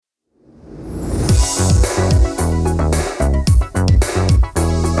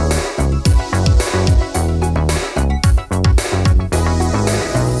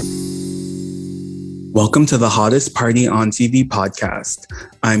Welcome to the Hottest Party on TV podcast.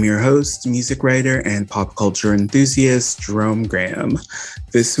 I'm your host, music writer, and pop culture enthusiast, Jerome Graham.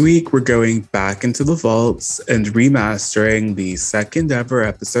 This week, we're going back into the vaults and remastering the second ever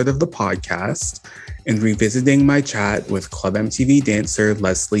episode of the podcast and revisiting my chat with Club MTV dancer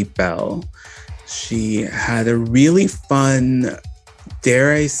Leslie Bell. She had a really fun,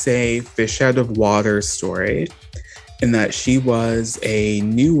 dare I say, fish out of water story, in that she was a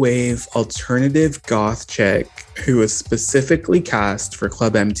new wave alternative goth chick who was specifically cast for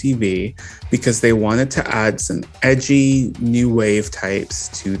Club MTV because they wanted to add some edgy new wave types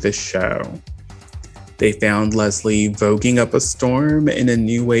to the show. They found Leslie voguing up a storm in a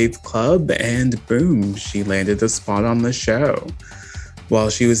new wave club, and boom, she landed a spot on the show. While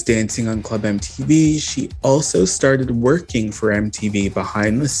she was dancing on Club MTV, she also started working for MTV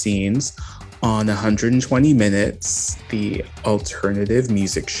behind the scenes on 120 Minutes, the alternative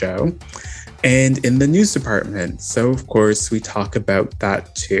music show, and in the news department. So, of course, we talk about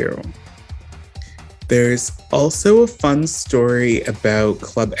that too. There's also a fun story about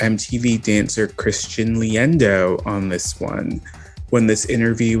Club MTV dancer Christian Liendo on this one. When this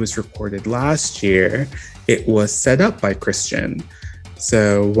interview was recorded last year, it was set up by Christian.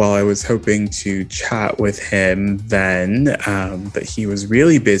 So while I was hoping to chat with him then, but he was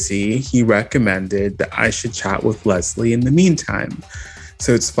really busy, he recommended that I should chat with Leslie in the meantime.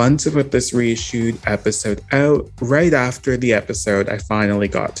 So it's fun to put this reissued episode out right after the episode I finally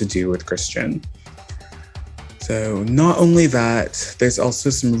got to do with Christian. So not only that, there's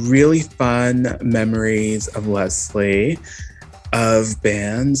also some really fun memories of Leslie, of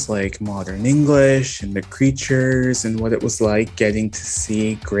bands like Modern English and The Creatures, and what it was like getting to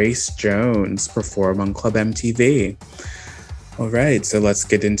see Grace Jones perform on Club MTV. All right, so let's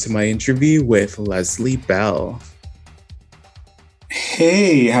get into my interview with Leslie Bell.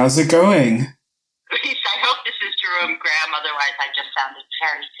 Hey, how's it going? Please, I hope this is Jerome Graham, otherwise I just sounded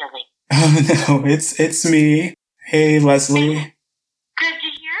very silly. Oh no, it's me. Hey, Leslie. Good to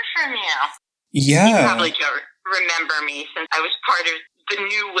hear from you. Yeah. You probably don't remember me since I was part of the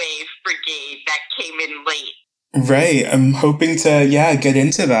New Wave Brigade that came in late. Right. I'm hoping to, get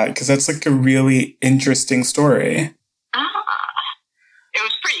into that because that's like a really interesting story. It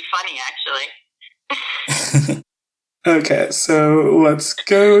was pretty funny, actually. Okay, so let's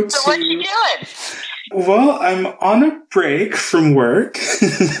go to... So what you doing? Well, I'm on a break from work.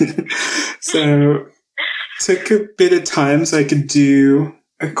 So took a bit of time so I could do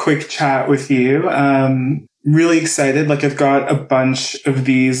a quick chat with you. Really excited. Like, I've got a bunch of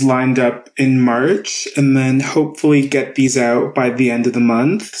these lined up in March and then hopefully get these out by the end of the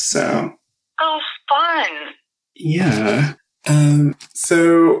month. So. Oh, fun. Yeah.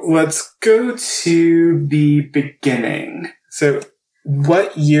 So let's go to the beginning. So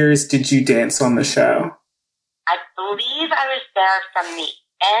what years did you dance on the show? I believe I was there from the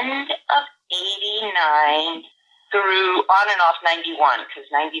end of 89 through on and off 91, because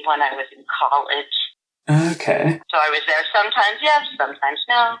 91 I was in college. Okay. So I was there sometimes yes, sometimes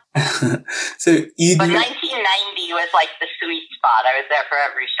no. So But 1990 was like the sweet spot. I was there for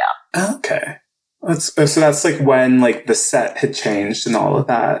every show. Okay. So that's like when like the set had changed and all of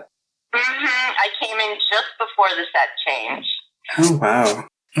that. I came in just before the set changed. Oh, wow.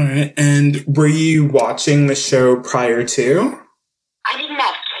 All right. And were you watching the show prior to? I didn't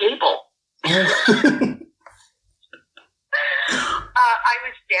have cable. I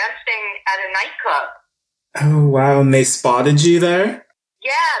was dancing at a nightclub. Oh, wow. And they spotted you there?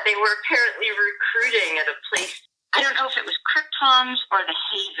 Yeah, they were apparently recruiting at a place. I don't know if it was Krypton's or the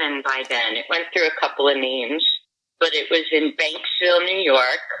Haven by then. It went through a couple of names. But it was in Banksville, New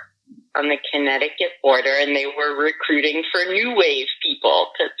York, on the Connecticut border, and they were recruiting for new wave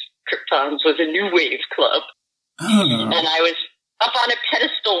people, because Krypton's was a new wave club. Oh. And I was up on a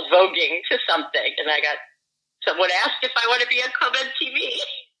pedestal voguing to something, and someone asked if I want to be on Club MTV.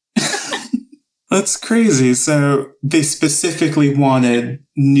 That's crazy. So they specifically wanted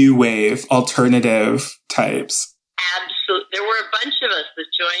new wave, alternative types. Absolutely. There were a bunch of us that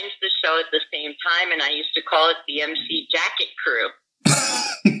joined the show at the same time, and I used to call it the MC Jacket Crew.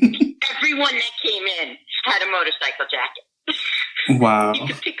 Everyone that came in had a motorcycle jacket. Wow. You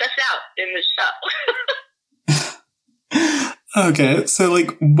could pick us out in the show. Okay, so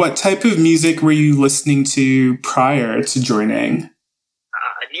like what type of music were you listening to prior to joining?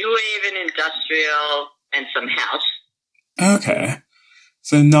 New wave and industrial and some house. Okay.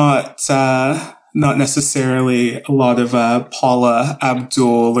 So not necessarily a lot of Paula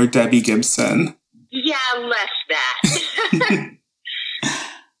Abdul or Debbie Gibson. Yeah, less that. Okay.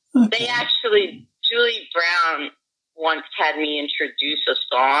 They actually, Julie Brown once had me introduce a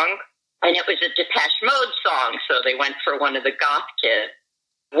song And it was a Depeche Mode song, so they went for one of the goth kids.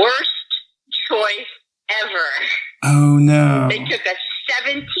 Worst choice ever. Oh, no. They took a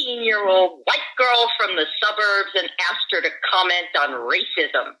 17-year-old white girl from the suburbs and asked her to comment on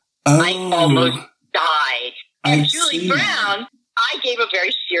racism. Oh, I almost died. And I Julie see. Brown, I gave a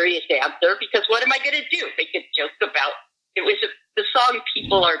very serious answer because what am I going to do? Make a joke about it was the song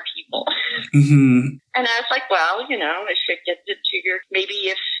 "People Are People," Mm-hmm. and I was like, well, if it gets into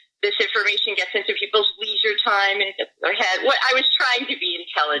maybe if this information gets into people's leisure time and it gets in their head. I was trying to be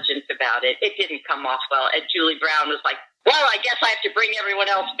intelligent about it. It didn't come off well. And Julie Brown was like, well, I guess I have to bring everyone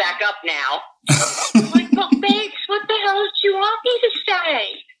else back up now. I'm like, well, babes, what the hell did you want me to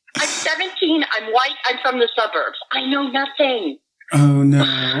say? I'm 17. I'm white. I'm from the suburbs. I know nothing. Oh, no.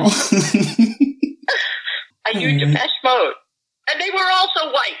 I knew Depeche Mode. And they were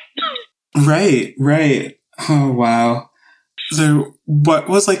also white. Right. Oh, wow. So what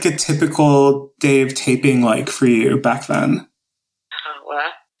was like a typical day of taping like for you back then? Oh,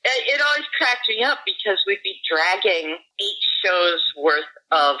 it always cracked me up because we'd be dragging 8 shows worth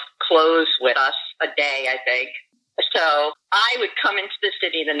of clothes with us a day, I think. So I would come into the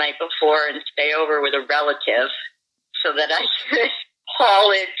city the night before and stay over with a relative so that I could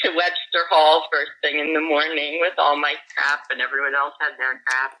haul into Webster Hall first thing in the morning with all my crap, and everyone else had their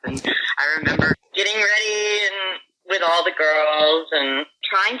crap. And I remember getting ready and with all the girls and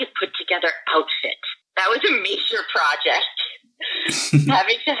trying to put together outfits. That was a major project.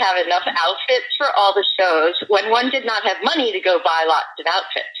 Having to have enough outfits for all the shows when one did not have money to go buy lots of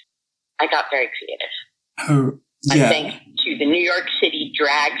outfits. I got very creative. Oh, yeah. I thank to the New York City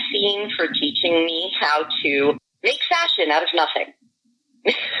drag scene for teaching me how to make fashion out of nothing.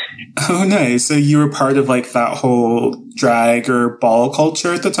 Oh, nice. So you were part of like that whole drag or ball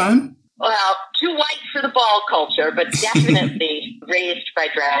culture at the time? Well, too white for the ball culture, but definitely raised by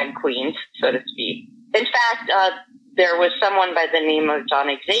drag queens, so to speak. In fact, there was someone by the name of John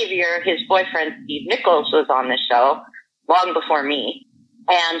Xavier. His boyfriend, Steve Nichols, was on the show long before me.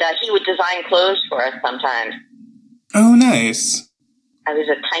 And he would design clothes for us sometimes. Oh, nice. I was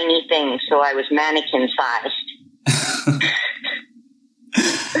a tiny thing, so I was mannequin-sized.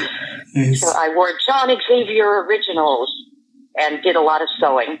 Nice. So I wore John Xavier Originals and did a lot of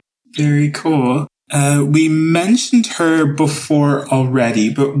sewing. Very cool. We mentioned her before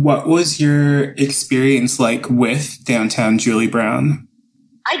already, but what was your experience like with Downtown Julie Brown?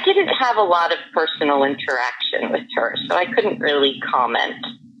 I didn't have a lot of personal interaction with her, so I couldn't really comment.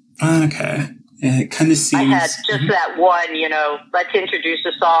 Okay. Yeah, it kind of seems... I had just that one, let's introduce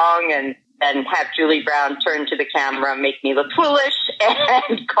a song and have Julie Brown turn to the camera, make me look foolish,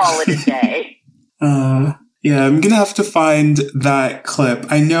 and call it a day. Yeah, I'm going to have to find that clip.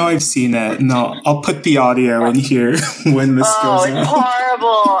 I know I've seen it, and I'll put the audio in here when this goes out. Oh, it's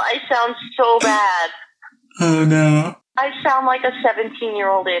horrible. I sound so bad. Oh, no. I sound like a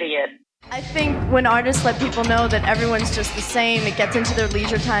 17-year-old idiot. I think when artists let people know that everyone's just the same, it gets into their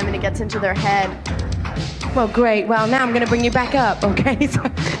leisure time and it gets into their head. Well, great. Well, now I'm going to bring you back up, okay?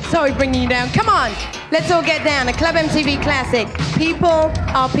 Sorry bringing you down. Come on. Let's all get down. A Club MTV classic. People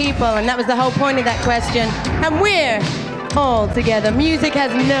are people. And that was the whole point of that question. And we're all together. Music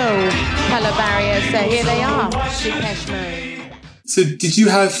has no color barriers. So here they are. Depeche Mode. So did you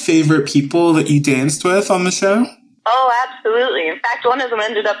have favorite people that you danced with on the show? Oh, absolutely. In fact, one of them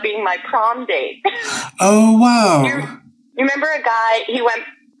ended up being my prom date. Oh, wow. You remember a guy,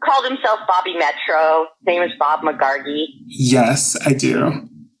 called himself Bobby Metro. His name was Bob McGargy. Yes, I do.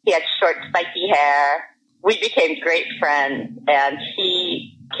 He had short, spiky hair. We became great friends, and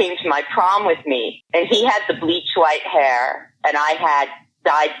he came to my prom with me. And he had the bleach white hair, and I had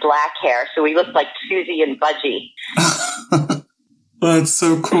dyed black hair, so we looked like Susie and Budgie. That's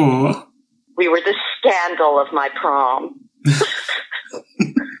so cool. We were the scandal of my prom.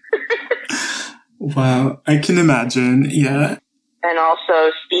 Wow, I can imagine, yeah. And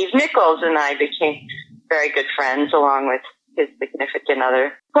also Steve Nichols and I became very good friends along with his significant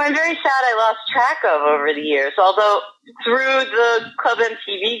other, who I'm very sad I lost track of over the years. Although through the Club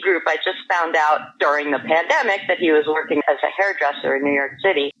MTV group, I just found out during the pandemic that he was working as a hairdresser in New York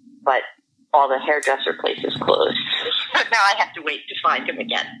City, but all the hairdresser places closed. Now I have to wait to find him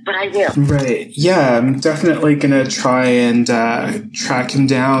again, but I will. Right. Yeah, I'm definitely going to try and track him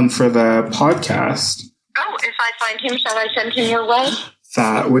down for the podcast. Oh, if I find him, shall I send him your way?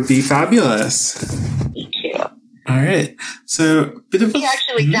 That would be fabulous. Me too. All right. So, he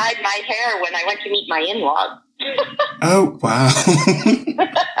actually dyed my hair when I went to meet my in-laws. Oh, wow.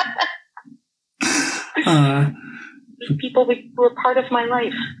 People who were part of my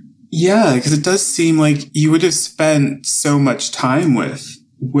life. Yeah, because it does seem like you would have spent so much time with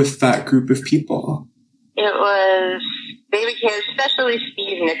with that group of people? It was Baby K, especially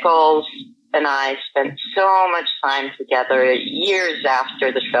Steve Nichols and I spent so much time together years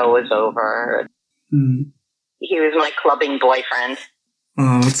after the show was over. He was my clubbing boyfriend.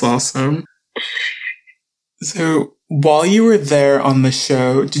 Oh, that's awesome. So while you were there on the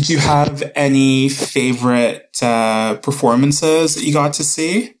show, did you have any favorite performances that you got to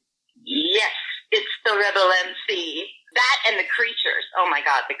see? Yes, it's the Rebel MC. That and the Creatures. Oh my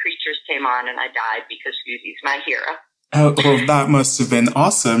God, the Creatures came on and I died because Susie's my hero. Oh, well, that must have been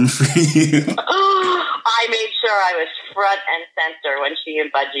awesome for you. I made sure I was front and center when she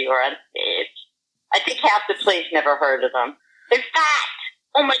and Budgie were on stage. I think half the place never heard of them. In fact,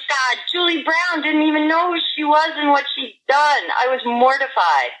 oh my God, Julie Brown didn't even know who she was and what she'd done. I was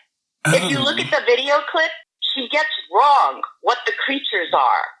mortified. Oh. If you look at the video clip, she gets wrong what the Creatures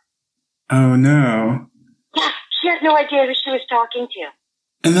are. Oh, no. Yeah, she has no idea who she was talking to.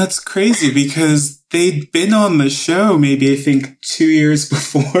 And that's crazy because they'd been on the show maybe, I think, 2 years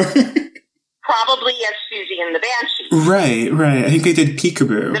before. Probably as Susie and the Banshee. Right. I think they did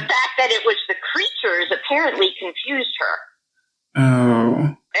Peekaboo. The fact that it was the Creatures apparently confused her. Oh.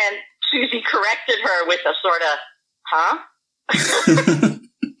 And Susie corrected her with a sort of, huh?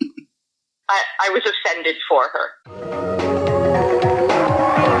 I was offended for her.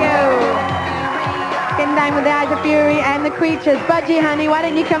 Down with the Eyes of Fury and the Creatures. Budgie, honey, why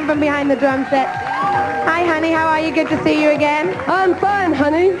don't you come from behind the drum set? Hi, honey, how are you? Good to see you again. I'm fine,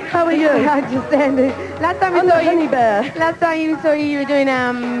 honey. How are you? I'm just standing. Last time we saw you, honey bear. Last time you saw you were doing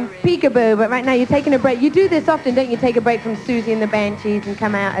Peekaboo, but right now you're taking a break. You do this often, don't you? Take a break from Susie and the Banshees and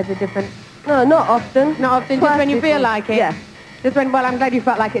come out as a different... No, not often. Not often, just when you feel like it? Yeah. Just when, well, I'm glad you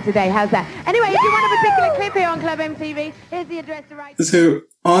felt like it today. How's that? Anyway, if you want a particular clip here on Club MTV, here's the address to write. So,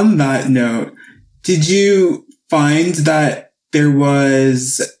 on that note, did you find that there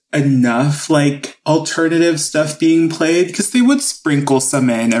was enough, like, alternative stuff being played? Because they would sprinkle some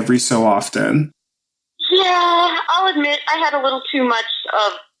in every so often. Yeah, I'll admit I had a little too much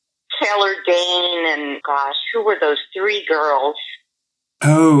of Taylor Dane and, gosh, who were those three girls?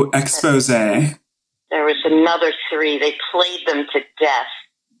 Oh, Expose. There was another three. They played them to death.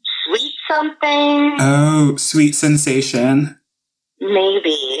 Sweet something? Oh, Sweet Sensation.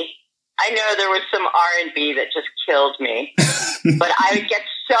 Maybe. I know there was some R&B that just killed me. But I would get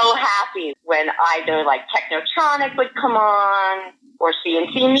so happy when either like Technotronic would come on or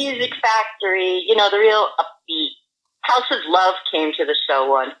CNC Music Factory, you know, the real upbeat. House of Love came to the show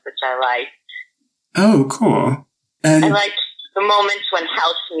once, which I liked. Oh, cool. And I liked the moments when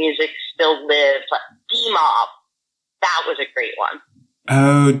house music still lived, like D-Mob. That was a great one.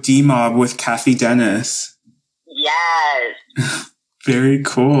 Oh, D-Mob with Kathy Dennis. Yes. Very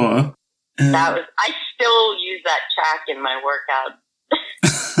cool. That was. I still use that track in my workout.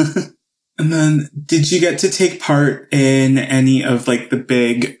 And then, did you get to take part in any of like the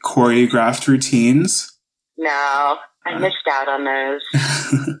big choreographed routines? No, I missed out on those.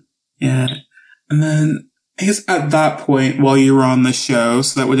 Yeah. And then, I guess at that point, while you were on the show,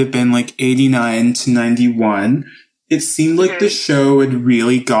 so that would have been like 89 to 91, it seemed like the show had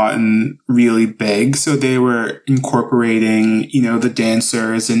really gotten really big. So they were incorporating, you know, the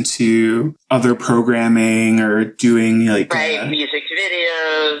dancers into other programming or doing like... Right, music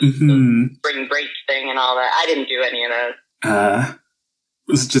videos, the spring break thing and all that. I didn't do any of those.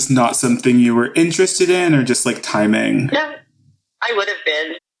 Was it just not something you were interested in or just like timing? No, I would have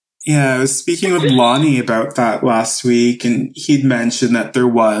been. Yeah, I was speaking with Lonnie about that last week, and he'd mentioned that there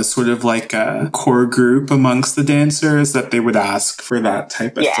was sort of like a core group amongst the dancers that they would ask for that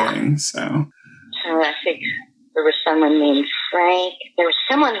type of thing, so. I think there was someone named Frank. There was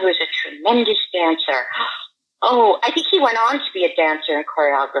someone who was a tremendous dancer. Oh, I think he went on to be a dancer and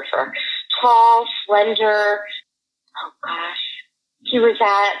choreographer. Tall, slender. Oh, gosh. He was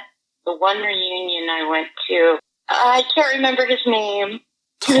at the one reunion I went to. I can't remember his name.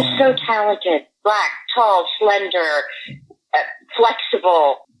 He was so talented. Black, tall, slender,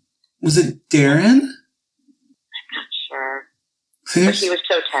 flexible. Was it Darren? I'm not sure. But he was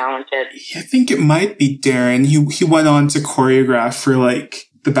so talented. I think it might be Darren. He went on to choreograph for like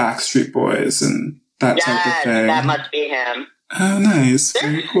the Backstreet Boys and that type of thing. That must be him. Oh, nice.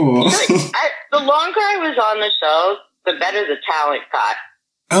 Very cool. The longer I was on the show, the better the talent got.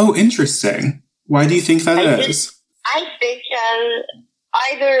 Oh, interesting. Why do you think that is? I think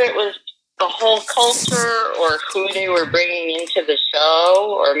either it was the whole culture or who they were bringing into the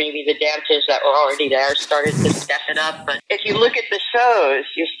show, or maybe the dancers that were already there started to step it up. But if you look at the shows,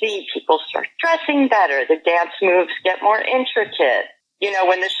 you see people start dressing better. The dance moves get more intricate. You know,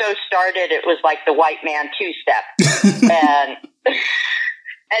 when the show started, it was like the white man two-step. And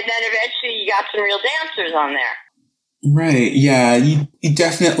And then eventually you got some real dancers on there. Right, yeah. You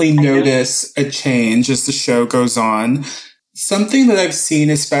definitely notice a change as the show goes on. Something that I've seen,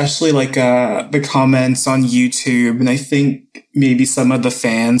 especially like the comments on YouTube, and I think maybe some of the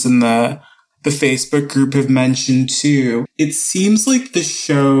fans in the Facebook group have mentioned too, it seems like the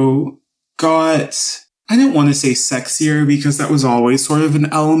show got, I don't want to say sexier because that was always sort of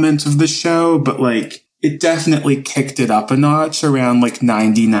an element of the show, but like it definitely kicked it up a notch around like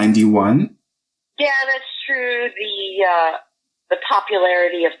 90, 91. Yeah, that's true. The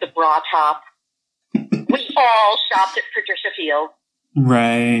popularity of the bra top. We all shopped at Patricia Field.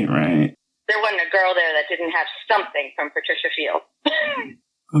 Right. There wasn't a girl there that didn't have something from Patricia Field.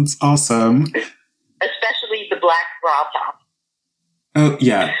 That's awesome. Especially the black bra top. Oh,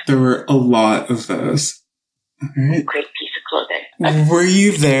 yeah. There were a lot of those. All right. Great piece of clothing. Were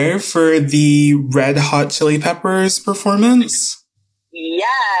you there for the Red Hot Chili Peppers performance?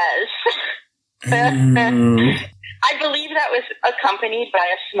 Yes. Ooh. I believe that was accompanied by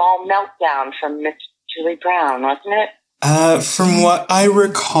a small meltdown from Miss Julie Brown, wasn't it? From what I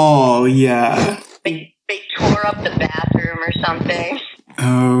recall, yeah. They tore up the bathroom or something.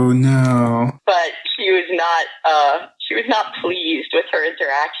 Oh no. But she was not pleased with her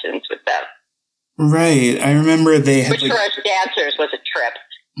interactions with them. Right. I remember they had which for us dancers was a trip.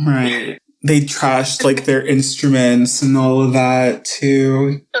 Right. They trashed like their instruments and all of that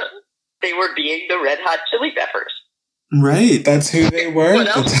too. They were being the Red Hot Chili Peppers. Right. That's who they were at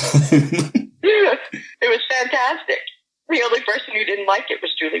the time. It was fantastic. The only person who didn't like it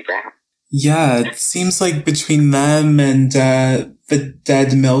was Julie Brown. Yeah, it seems like between them and the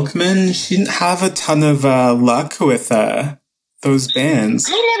Dead Milkmen, she didn't have a ton of luck with those bands.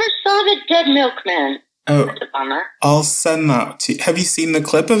 I never saw the Dead Milkmen. Oh, that's a bummer. I'll send that to you. Have you seen the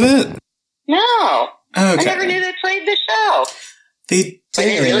clip of it? No. Okay. I never knew they played the show. They did. But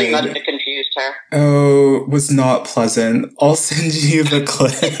it really must have confused her. Oh, it was not pleasant. I'll send you the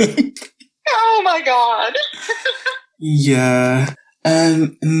clip. Oh my god. Yeah.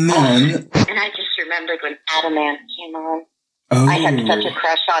 And then... and I just remembered when Adamant came on. Oh. I had such a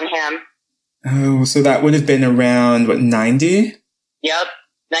crush on him. Oh, so that would have been around, what, 90? Yep.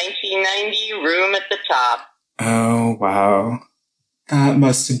 1990, Room at the Top. Oh, wow. That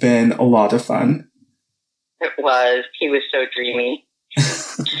must have been a lot of fun. It was. He was so dreamy.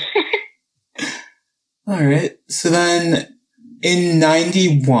 All right. So then in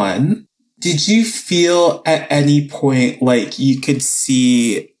 91, did you feel at any point like you could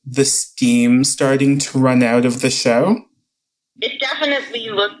see the steam starting to run out of the show? It definitely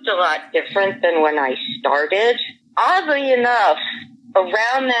looked a lot different than when I started. Oddly enough,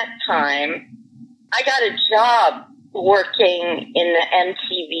 around that time, I got a job working in the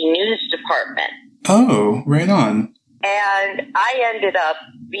MTV news department. Oh, right on. And I ended up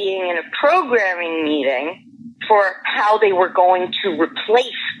being in a programming meeting for how they were going to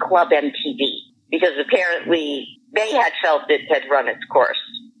replace Club MTV, because apparently they had felt it had run its course.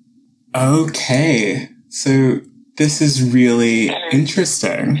 Okay. So this is really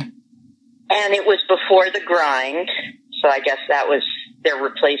interesting. And it was before the grind, so I guess that was their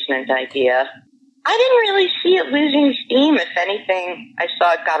replacement idea. I didn't really see it losing steam. If anything, I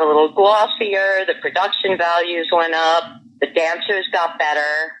saw it got a little glossier, the production values went up, the dancers got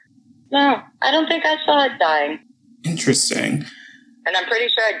better. No, I don't think I saw it dying. Interesting. And I'm pretty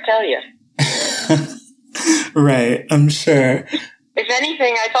sure I'd tell you. Right, I'm sure. If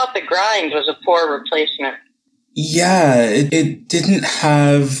anything, I thought the grind was a poor replacement. Yeah, it didn't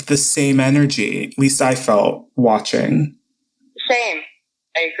have the same energy, at least I felt watching. Same.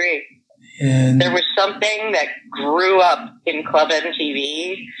 I agree. And there was something that grew up in Club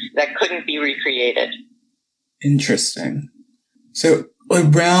MTV that couldn't be recreated. Interesting. So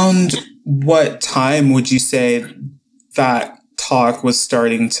around what time would you say that talk was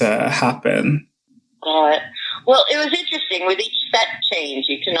starting to happen? Well, it was interesting. With each set change,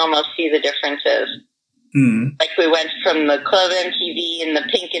 you can almost see the differences. Like we went from the Club MTV in the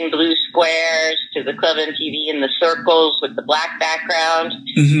pink and blue squares to the Club MTV in the circles with the black background.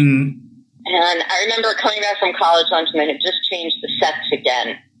 Mm-hmm. And I remember coming back from college once and they had just changed the sets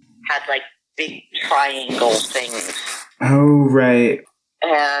again. Had like big triangle things. Oh, right.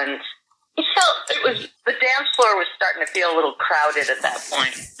 And the dance floor was starting to feel a little crowded at that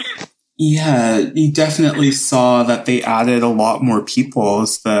point. Yeah, you definitely saw that they added a lot more people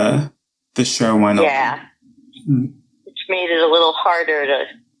as the show went on. Yeah. Which made it a little harder to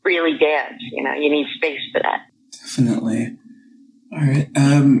really dance. You know, you need space for that. Definitely. All right.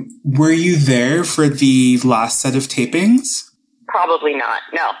 Were you there for the last set of tapings? Probably not,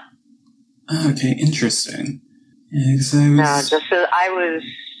 no. Okay, interesting. Yeah, 'cause No, just that I was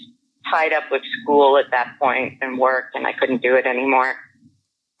tied up with school at that point and work, and I couldn't do it anymore.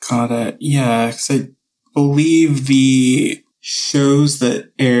 Got it. Yeah, 'cause I believe the shows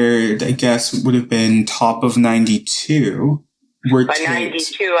that aired, I guess, would have been top of 92. By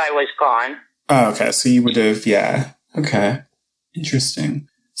 92, I was gone. Oh, okay. So you would have, yeah. Okay. Interesting.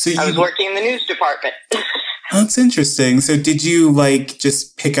 So I was working in the news department. That's interesting. So did you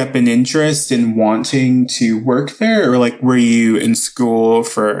just pick up an interest in wanting to work there, or were you in school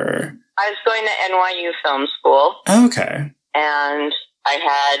for? I was going to NYU Film School. Okay. And I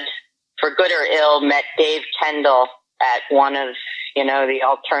had, for good or ill, met Dave Kendall at one of, the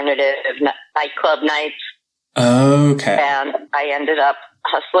alternative nightclub nights. Okay. And I ended up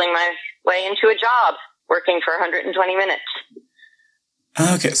hustling my way into a job, working for 120 minutes.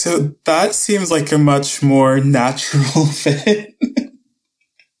 Okay, so that seems like a much more natural fit.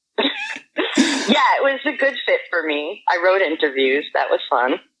 Yeah, it was a good fit for me. I wrote interviews. That was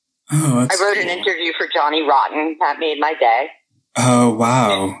fun. Oh, I wrote an interview for Johnny Rotten. That made my day. Oh,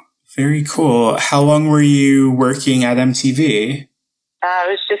 wow. Very cool. How long were you working at MTV? It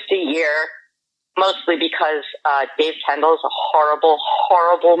was just a year, mostly because Dave Kendall is a horrible,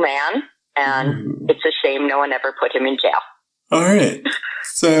 horrible man, and it's a shame no one ever put him in jail. All right.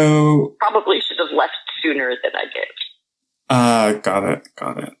 So probably should have left sooner than I did. Got it.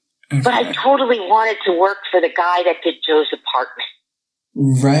 Okay. But I totally wanted to work for the guy that did Joe's Apartment.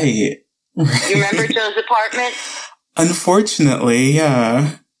 Right. You remember Joe's Apartment? Unfortunately,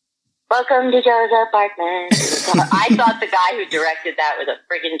 yeah. Welcome to Joe's Apartment. I thought the guy who directed that was a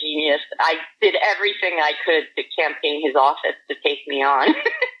friggin' genius. I did everything I could to campaign his office to take me on.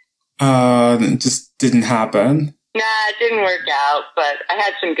 It just didn't happen. Nah, it didn't work out, but I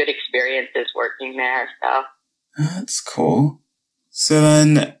had some good experiences working there, so. That's cool. So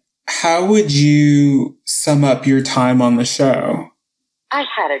then, how would you sum up your time on the show? I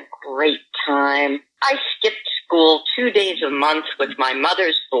had a great time. I skipped school 2 days a month with my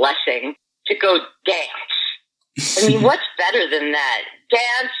mother's blessing to go dance. I mean, what's better than that?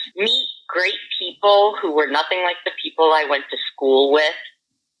 Dance, meet great people who were nothing like the people I went to school with.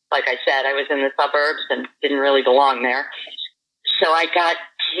 Like I said, I was in the suburbs and didn't really belong there. So I got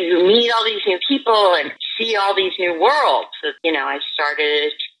to meet all these new people and see all these new worlds. So, I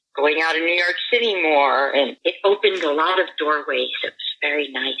started going out in New York City more, and it opened a lot of doorways. It was very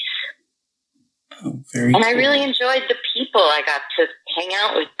nice. Oh, very and cool. I really enjoyed the people I got to hang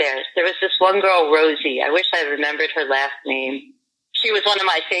out with there. There was this one girl, Rosie. I wish I remembered her last name. She was one of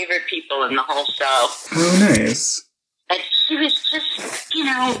my favorite people in the whole show. Oh, nice. And she was just,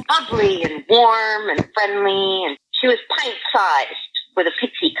 bubbly and warm and friendly. And she was pint-sized with a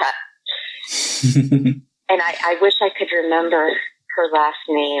pixie cut. And I wish I could remember her last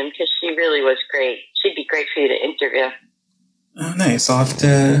name because she really was great. She'd be great for you to interview. Oh, nice. I'll have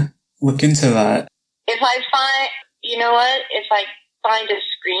to look into that. If I find, if I find a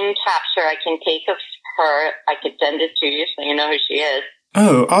screen capture I can take of her, I could send it to you so you know who she is.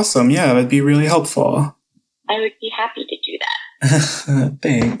 Oh, awesome. Yeah, that'd be really helpful. I would be happy to do that.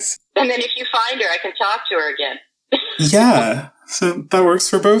 Thanks. And then if you find her, I can talk to her again. Yeah. So that works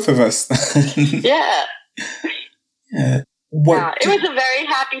for both of us then. Yeah. Yeah. It was a very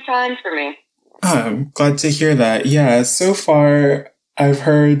happy time for me. Oh, I'm glad to hear that. Yeah, so far I've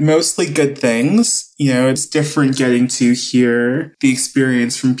heard mostly good things. It's different getting to hear the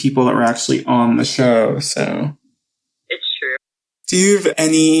experience from people that were actually on the show, so. It's true. Do you have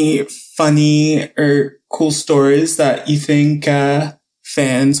any funny or cool stories that you think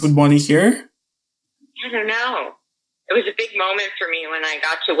fans would want to hear? I don't know. It was a big moment for me when I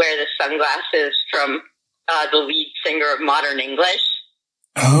got to wear the sunglasses from the lead singer of Modern English.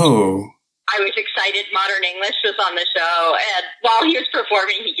 Oh. I was excited Modern English was on the show, and while he was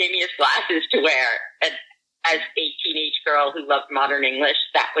performing, he gave me his glasses to wear. And as a teenage girl who loved Modern English,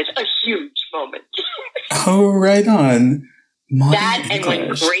 that was a huge moment. Oh, right on. Modern that English. And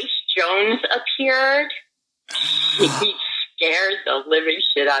when Grace Jones appeared, he scared the living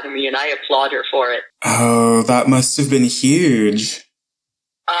shit out of me, and I applaud her for it. Oh, that must have been huge.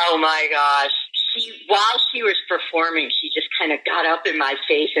 Oh my gosh. While she was performing, she just kind of got up in my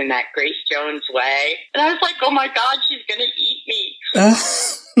face in that Grace Jones way. And I was like, oh my God, she's going to eat me.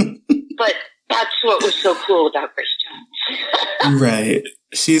 But that's what was so cool about Grace Jones. Right.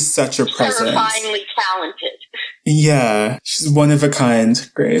 She's such a presence. Terrifyingly talented. Yeah. She's one of a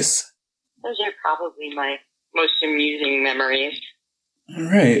kind, Grace. Those are probably my most amusing memories. All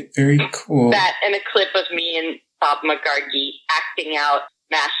right. Very cool. That and a clip of me and Bob McGargy acting out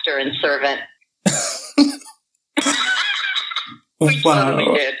Master and Servant. We wow.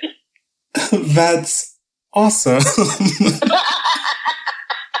 totally did. That's Awesome.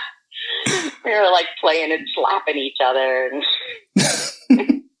 We were like playing and slapping each other.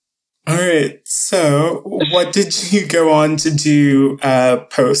 All right. So what did you go on to do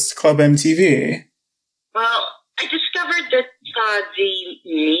post Club MTV? Well, I discovered that the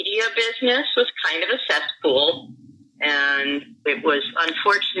media business was kind of a cesspool, and it was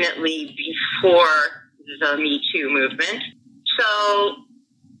unfortunately before the Me Too movement. So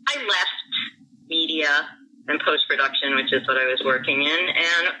I left media and post-production, which is what I was working in,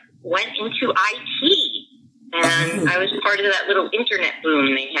 and went into IT. And I was part of that little internet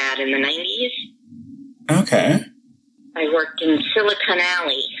boom they had in the 90s. Okay. I worked in Silicon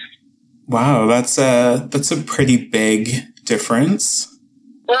Alley. Wow, that's a pretty big difference.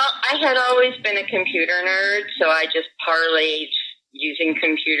 Well, I had always been a computer nerd, so I just parlayed using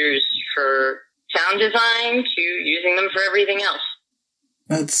computers for sound design to using them for everything else.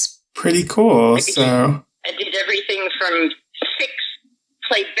 That's pretty cool. I did everything from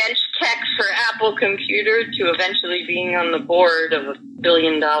play bench tech for Apple Computer to eventually being on the board of a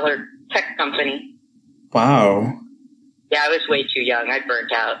billion-dollar tech company. Wow. Yeah, I was way too young. I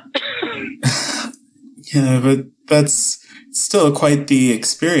burnt out. Yeah, but that's still quite the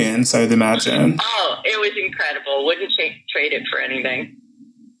experience, I'd imagine. Oh, it was incredible. Wouldn't trade it for anything.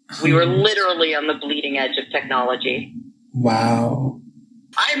 We were literally on the bleeding edge of technology. Wow.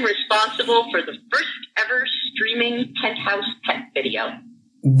 I'm responsible for the first ever streaming Penthouse pet video.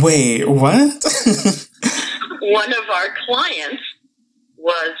 Wait, what? One of our clients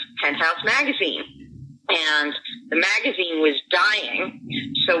was Penthouse Magazine, and the magazine was dying,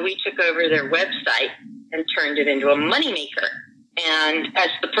 so we took over their website and turned it into a moneymaker. And as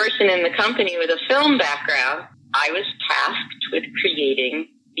the person in the company with a film background, I was tasked with creating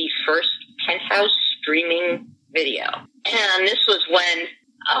the first Penthouse streaming video. And this was when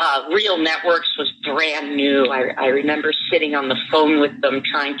Real Networks was brand new. I remember sitting on the phone with them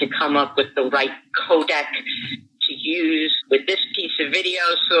trying to come up with the right codec to use with this piece of video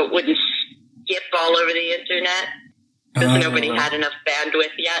so it wouldn't skip all over the internet because nobody had enough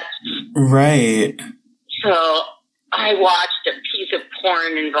bandwidth yet. Right. So I watched a piece of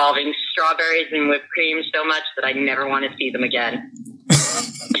porn involving strawberries and whipped cream so much that I never want to see them again.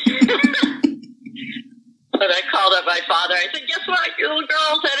 But I called up my father. I said, guess what? Your little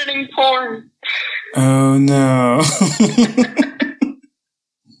girl's editing porn. Oh, no.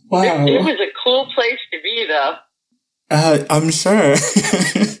 Wow. It was a cool place to be, though. I'm sure.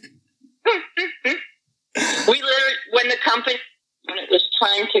 We literally, when it was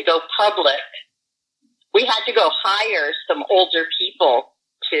time to go public, we had to go hire some older people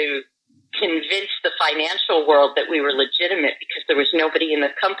to convince the financial world that we were legitimate because there was nobody in the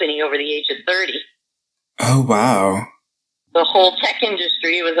company over the age of 30. Oh, wow. The whole tech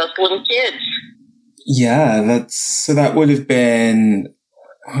industry was us little kids. Yeah, that would have been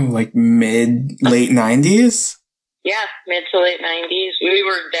like late 90s? Yeah, mid to late 90s. We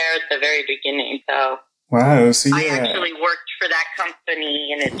were there at the very beginning, so. Wow, so I actually worked for that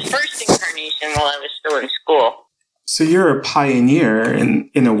company in its first incarnation while I was still in school. So you're a pioneer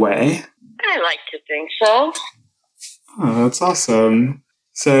in a way. I like to think so. Oh, that's awesome.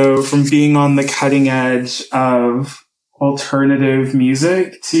 So from being on the cutting edge of alternative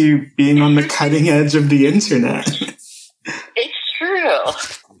music to being on the cutting edge of the internet. It's true.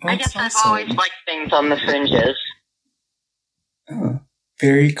 I guess awesome. I've always liked things on the fringes. Oh,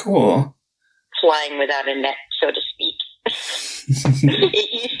 very cool. Flying without a net, so to speak.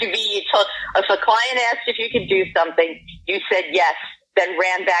 It used to be, if a client asked if you could do something, you said yes, then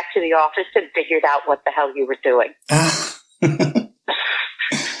ran back to the office and figured out what the hell you were doing.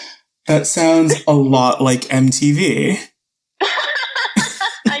 That sounds a lot like MTV.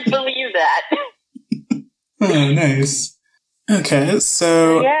 I believe that. Oh, nice. Okay,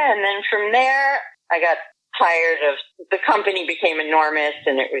 so... Yeah, and then from there, I got tired of... The company became enormous,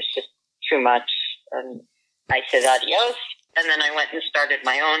 and it was just too much. And I said adios, and then I went and started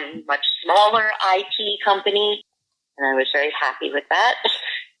my own, much smaller IT company, and I was very happy with that.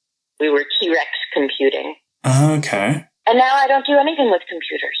 We were T-Rex Computing. Okay. And now I don't do anything with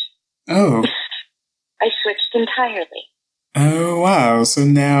computers. Oh. I switched entirely. Oh, wow. So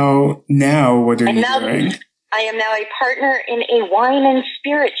now what are you doing? I am now a partner in a wine and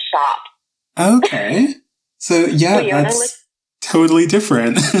spirit shop. Okay. So, yeah, that's totally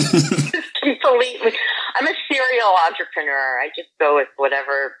different. Completely. I'm a serial entrepreneur. I just go with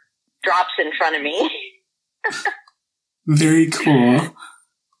whatever drops in front of me. Very cool.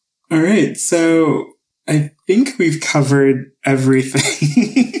 All right. So I think we've covered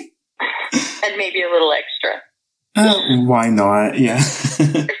everything. And maybe a little extra. Why not? Yeah.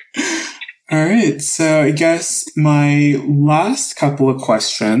 All right, so I guess my last couple of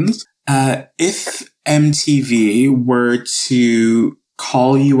questions. If MTV were to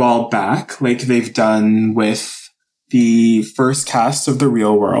call you all back, like they've done with the first cast of The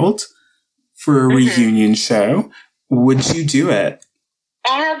Real World, for a reunion show, would you do it?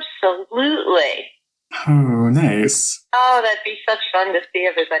 Absolutely. Oh, nice. Oh, that'd be such fun to see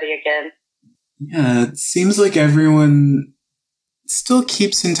everybody again. Yeah, it seems like everyone still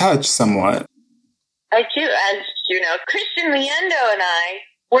keeps in touch somewhat. I do. As you know, Christian Leendo and I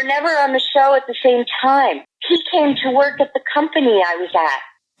were never on the show at the same time. He came to work at the company I was at.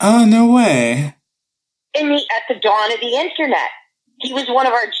 Oh, no way. At the dawn of the internet. He was one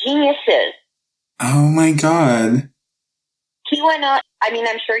of our geniuses. Oh my God. He went on, I mean,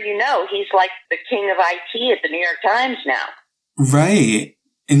 I'm sure you know, he's like the king of IT at the New York Times now. Right.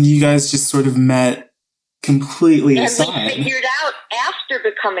 And you guys just sort of met completely aside. And we figured out after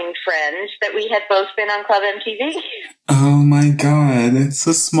becoming friends that we had both been on Club MTV. Oh my God. It's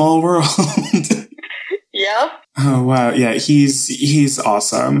a small world. Yep. Oh wow. Yeah, he's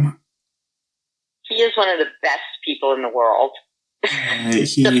awesome. He is one of the best people in the world.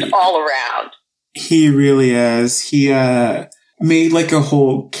 Just all around. He really is. He made like a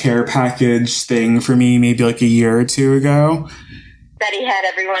whole care package thing for me maybe like a year or two ago. That he had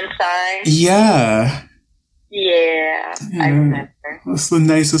everyone sign? Yeah. Yeah, I remember. That's the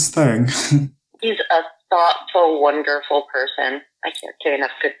nicest thing. He's a thoughtful, wonderful person. I can't say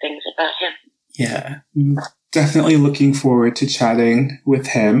enough good things about him. Yeah. Definitely looking forward to chatting with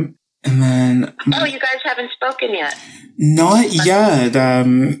him. And then... Oh, you guys haven't spoken yet? Not yet.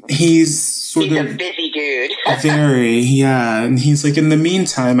 He's a busy dude. Very, yeah. And he's like, in the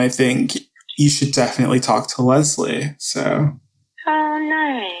meantime, I think you should definitely talk to Leslie. So... Oh,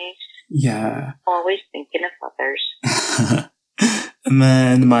 nice. Yeah. Always thinking of others. And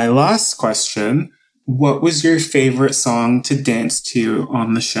then my last question, what was your favorite song to dance to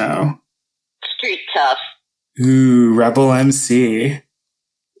on the show? Street Tough. Ooh, Rebel MC.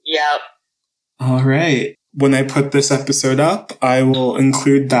 Yep. All right. When I put this episode up, I will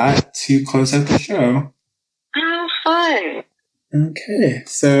include that to close out the show. Oh, fun. Okay.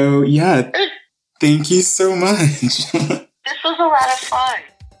 So, yeah. Thank you so much. This was a lot of fun.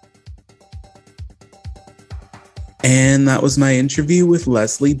 And that was my interview with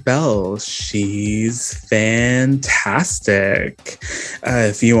Leslie Bell. She's fantastic.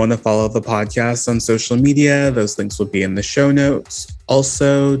 If you want to follow the podcast on social media, those links will be in the show notes.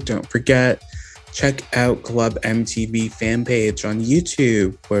 Also, don't forget, check out Club MTV fan page on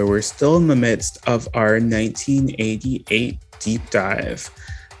YouTube, where we're still in the midst of our 1988 deep dive.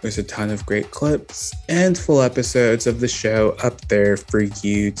 There's a ton of great clips and full episodes of the show up there for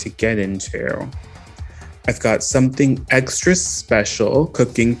you to get into. I've got something extra special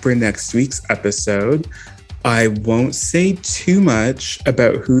cooking for next week's episode. I won't say too much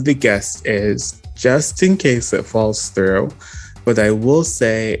about who the guest is, just in case it falls through, but I will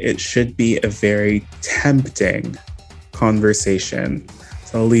say it should be a very tempting conversation.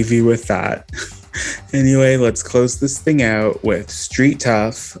 So I'll leave you with that. Anyway, let's close this thing out with Street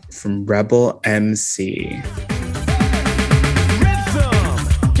Tough from Rebel MC.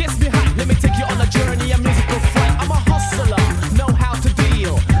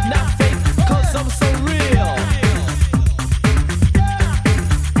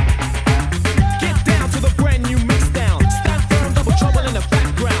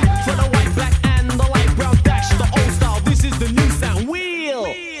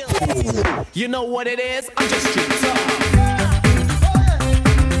 You know what it is? I'm just street tough.